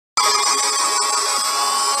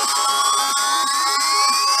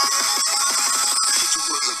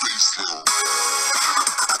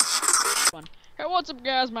what's up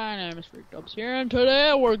guys, my name is FreakDubs here, and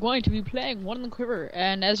today we're going to be playing One in the Quiver,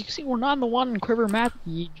 and as you can see, we're not on the One in the Quiver map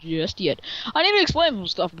just yet. I need to explain some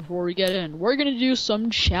stuff before we get in. We're gonna do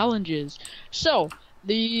some challenges. So,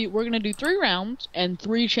 we're gonna do 3 rounds, and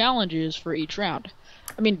 3 challenges for each round.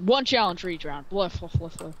 I mean, 1 challenge for each round. Bluff.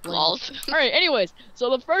 Alright, anyways,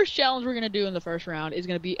 so the first challenge we're gonna do in the first round is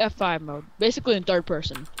gonna be F5 mode, basically in 3rd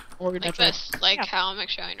person. We're gonna like this, how I'm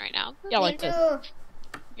showing right now. Yeah, like this.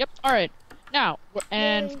 Yep, alright. Now,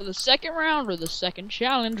 and for the second round, or the second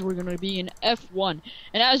challenge, we're going to be in F1.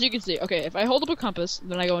 And as you can see, okay, if I hold up a compass,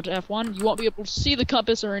 then I go into F1, you won't be able to see the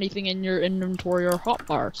compass or anything in your inventory or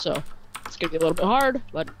hotbar. So, it's going to be a little bit hard,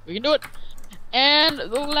 but we can do it. And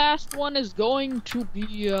the last one is going to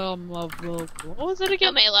be, what was it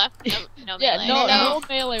again? No melee. No yeah, melee. no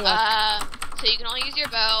melee weapon. So you can only use your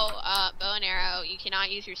bow and arrow. You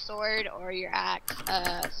cannot use your sword or your axe.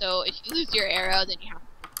 So if you lose your arrow, then you have to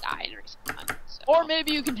die and respawn. So. Or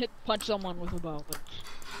maybe you can punch someone with a bow. But...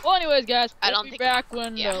 Well, anyways, guys, we'll be back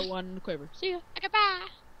when One Quiver. See ya. Okay, bye.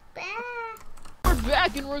 We're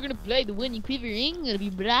back and we're gonna play the winning Quivering. It'll be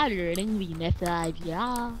brighter and be F5,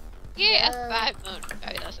 yeah. Yeah, F5 mode.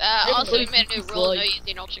 Fabulous. Also, we made a new rule: no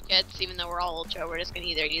using ultra kits. Even though we're all ultra, we're just gonna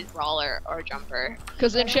either use brawler or jumper.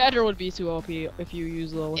 Because Enchanter would be too OP if you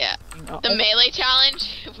use the the melee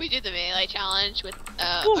challenge. If we do the melee challenge with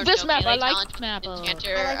this map, I like this map.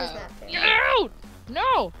 Enchanter. Get out!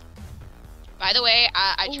 No. By the way,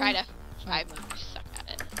 I tried F5 mode. I suck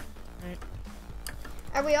at it. Right.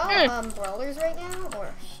 Are we all brawlers right now,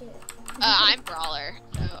 or shit? I'm brawler.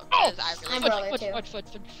 So, I really I'm brawler too.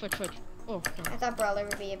 Fudge. Oh, I thought brawler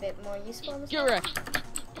would be a bit more useful. In this You're right.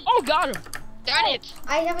 Oh, got him. Darn it.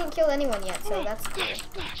 I haven't killed anyone yet, so that's good.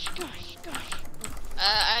 Gosh.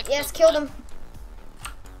 Yes, killed him.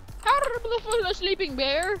 How did the sleeping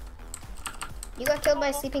bear? You got killed by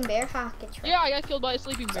a sleeping bear? Ha, get tricked. Yeah, I got killed by a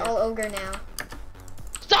sleeping bear. It's all ogre now.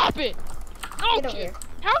 Stop it! Get over here.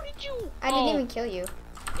 How did you? I didn't even kill you.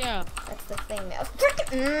 Yeah. That's the thing now.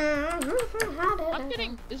 I'm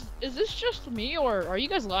getting. Is this just me, or are you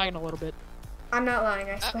guys lagging a little bit? I'm not lying,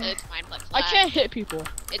 I swear. It's Mineplex lag. I can't hit people.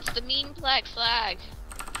 It's the meanplex lag.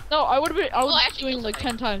 No, I would be doing like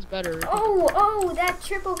 10 times better. Oh, that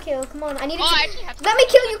triple kill. Come on, I need to let me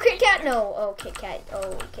kill you, Kit Kat. No, oh, Kit Kat.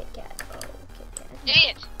 Oh, Kit Kat. Oh, Kit Kat. Dang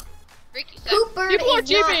it. Freaky stuff. Pooper People are is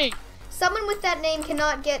not. cheating. Someone with that name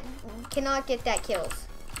cannot get that kills.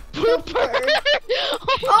 Pooper.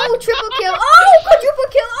 Oh, triple kill. Oh, quadruple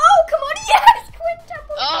kill. Oh, come on, yes,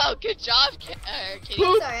 quintuple. Oh, good job, Kitty.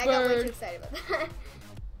 Sorry, I got way too excited about that.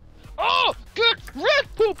 Oh, good red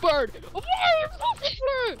Pooper.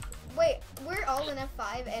 Wait, we're all in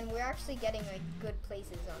F5 and we're actually getting like good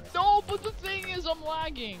places on this. No, but the thing is, I'm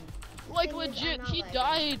lagging. Like legit, he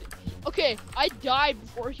died. Okay, I died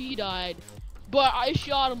before he died, but I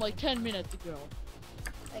shot him like 10 minutes ago.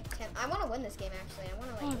 Like 10. I want to win this game actually. I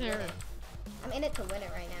want to like win it. I'm in it to win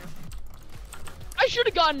it right now. I should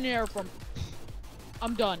have gotten an arrow from.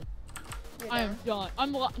 I'm done. I am done.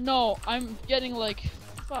 I'm getting like.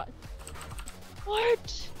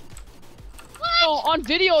 What? No, on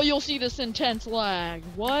video you'll see this intense lag.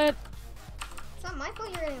 What? It's not my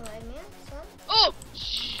fault you're getting lag, man. Son. Oh,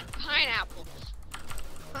 pineapple.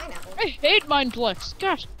 Pineapple. I hate Mineplex.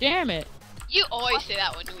 Gosh damn it. You always say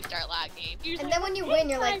that when we start lagging. And then when you win,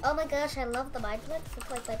 you're like, oh my gosh, I love the Mineplex. It's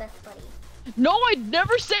like my best buddy. No, I'd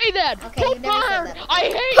never say that. Okay, you've never said that. I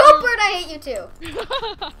hate Poopbird, I hate you too.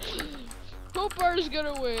 Poopbird's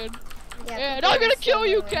gonna win. Yeah, and I'm gonna kill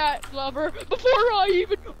you, cat lover, before I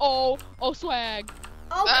even. Oh, swag.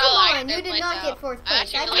 Oh, come on, you did not get 4th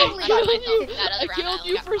place. I killed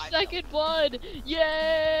you for 2nd blood.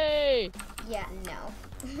 Yay! Yeah, no.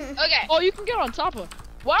 Okay. Oh, you can get on top of.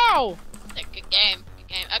 Wow. Good game.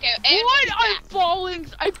 Okay. What? I'm falling.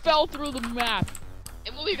 I fell through the map.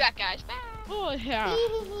 And we'll be back, guys. Bye. Oh yeah.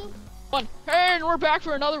 And we're back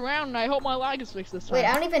for another round, and I hope my lag is fixed this time. Wait,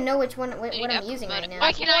 I don't even know which one what I'm using right now.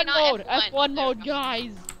 Why can I not F1 mode,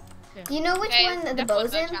 guys. Do you know which one the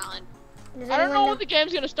bow's in? I don't know when the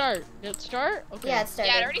game's gonna start. Did it start? Okay. Yeah, it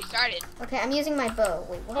started. Yeah, it already started. Okay, I'm using my bow.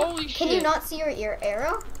 Wait, what? Holy Can shit. you not see your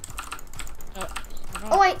arrow?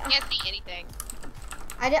 Oh, I can't see anything.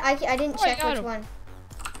 I didn't check which one.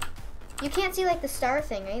 You can't see like the star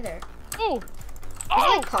thing either. Oh. Is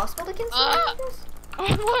it like possible to conceal like this? And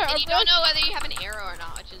you don't know whether you have an arrow or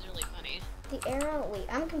not, which is really funny. The arrow? Wait,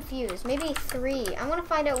 I'm confused. Maybe 3. I want to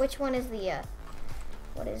find out which one is the,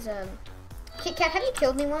 what is, Kit Kat, have you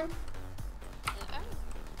killed anyone?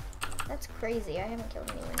 That's crazy. I haven't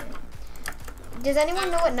killed anyone yet. Does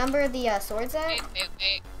anyone know what number the sword's at?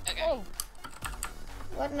 Okay. Oh.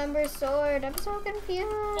 What number sword? I'm so confused.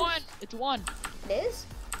 1. It's 1. It is?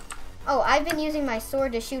 Oh, I've been using my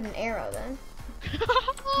sword to shoot an arrow then.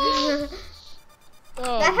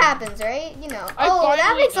 Oh, That happens, right? You know. I Oh, that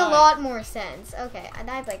finally makes a died. lot more sense. Okay, and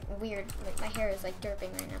I have like weird, like my hair is like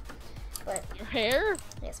derping right now. But Your hair?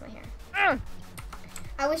 yes, my hair. Ugh,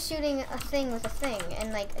 I was shooting a thing with a thing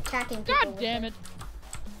and like attacking people. God damn it.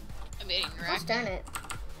 I'm eating Gosh wrecked. darn it.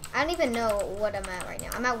 I don't even know what I'm at right now.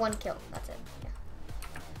 I'm at 1 kill. That's it. Yeah.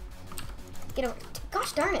 Get over.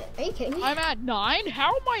 Gosh darn it. Are you kidding me? I'm at 9? How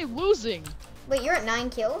am I losing? Wait, you're at 9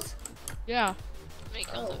 kills? Yeah. Make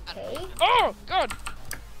kills him. I don't Okay. know. Oh, God.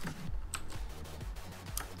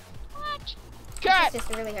 What? Cat! It's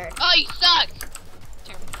just really hard. Oh, you suck!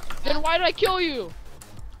 Terrible. Then why did I kill you?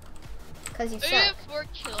 Because you Oh, you have suck. 4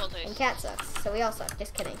 kills. And Cat sucks. So we all suck.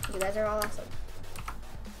 Just kidding. You guys are all awesome.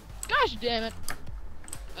 Gosh damn it.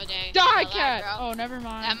 Oh, dang. Die, Lag, cat! bro. Oh, never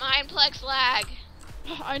That mind. Mindplex lag.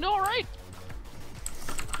 I know, right?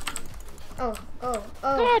 Oh.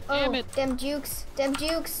 God damn it. Dem jukes. Dem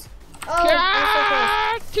jukes. Oh,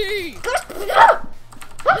 I'm Catty! so close.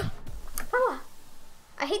 Gosh. Ah.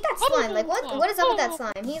 I hate that slime. Like, what is up with that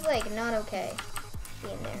slime? He's like not okay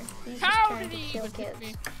being there. He's just How trying did to he kill even hit kids.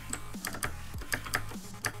 me?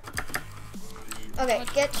 Okay,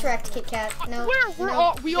 get Shrek'd, Kit Kat. No,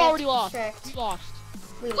 We get already lost. Shrek'd. We lost.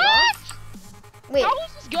 We What? lost? Wait, How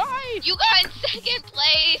is this guy? You got in 2nd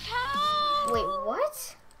place. How? wait,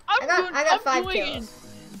 what? I'm I got 5 doing kills.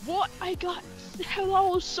 What? I got. That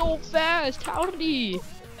was so fast. How did he?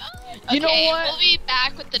 Okay, You know what? We'll be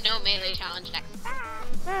back with the no melee challenge next.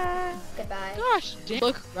 Goodbye. Gosh damn.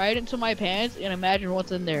 Look right into my pants and imagine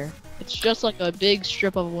what's in there. It's just like a big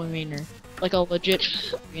strip of a wiener. Like a legit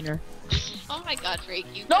wiener. Oh my god, Drake,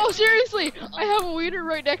 you. No, seriously! I have a wiener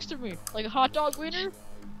right next to me. Like a hot dog wiener.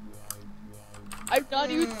 I'm not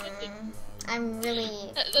even kidding. I'm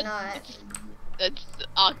really not. That's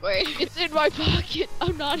awkward. It's in my pocket.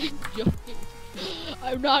 I'm not even joking.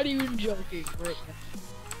 I'm not even joking right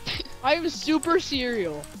now. I'm super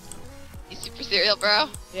cereal. You super cereal, bro.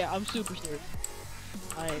 Yeah, I'm super cereal.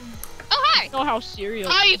 I Oh, hi! know how cereal.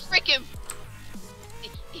 Oh, you freaking.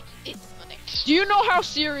 Do you know how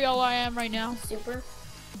cereal I am right now? Super.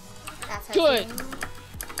 That's how Good.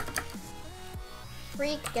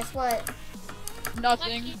 Freak, guess what?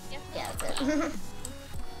 Nothing. Yeah, that's it.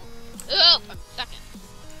 Oh, I'm second.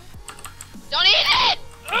 Don't eat it!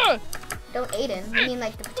 Ugh! Don't Aiden. You mean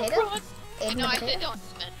like the potato? Run. Aiden No, the I potato? said don't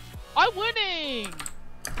eat it. I'm winning.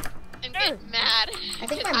 I'm getting mad. I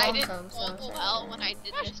think my because mom's didn't home, so roll I'm sorry. well when I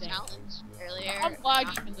did Gosh this dang. challenge earlier. I'm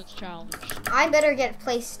lagging in this challenge. I better get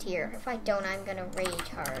placed here. If I don't, I'm gonna rage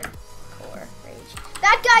hardcore. Rage.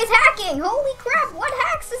 That guy's hacking! Holy crap! What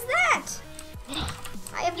hacks is that?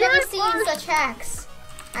 I have You're never seen first. such hacks.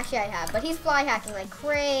 Actually, I have, but he's fly hacking like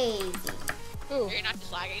crazy. Ooh, You're not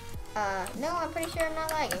just lagging. No, I'm pretty sure I'm not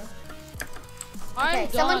lagging. I'm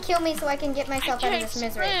Okay, someone done. kill me so I can get I myself out of can't this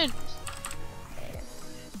misery. sprint. Okay,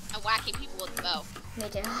 I'm whacking people with the bow. me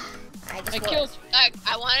too. I just I was. killed.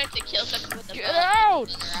 I wanted to kill someone with the Get bow.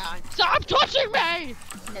 out! Around. Stop touching me!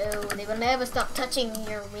 No, they will never stop touching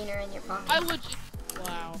your wiener in your pocket. I legit.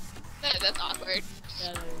 Wow. That's awkward.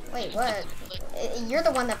 Yeah, Wait, what? You're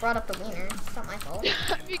the one that brought up the wiener. It's not my fault.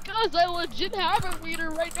 because I legit have a wiener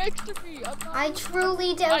right next to me. I'm not, I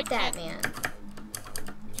truly doubt I that, can't- man.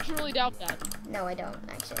 truly doubt that. No, I don't,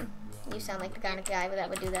 actually. You sound like the kind of guy that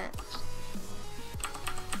would do that.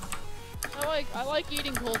 I like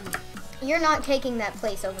eating cold meat. You're not taking that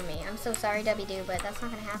place over me. I'm so sorry, W. but that's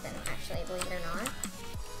not gonna happen, actually, believe it or not.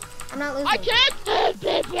 I'm not losing. I can't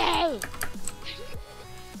kill people!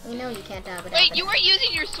 We know you can't die, but Wait, you were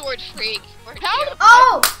using your sword, freak. weren't How you? did-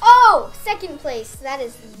 Oh! Second place. That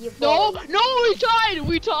is you. No, bully. no, we tied.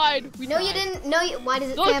 We No, tied. you didn't. No, you. Why does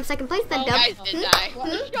it Look. say I'm second place then, Oh, Dub? guys did die.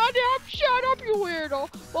 Shut up, you weirdo.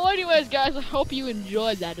 Well, anyways, guys, I hope you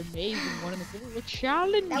enjoyed that amazing one of the little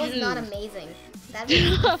challenges. That was not amazing. That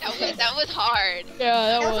That was hard. Yeah,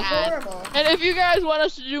 that that was was. bad. horrible. And if you guys want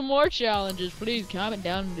us to do more challenges, please comment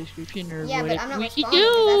down in the description or Yeah, what but I'm not we responding. do.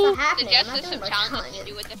 'Cause that's not happening. I'm Suggest not us doing some more challenges to challenges.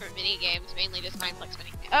 do with different mini games, mainly just Mindplex mini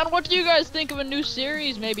games. And what do you guys think of a new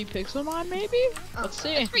series? Maybe Pixelmon, maybe? Oh, Let's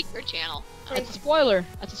see. That's for your channel. That's a spoiler.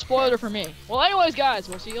 That's a spoiler for me. Well, anyways, guys,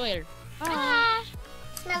 we'll see you later. Bye.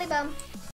 Smelly bum.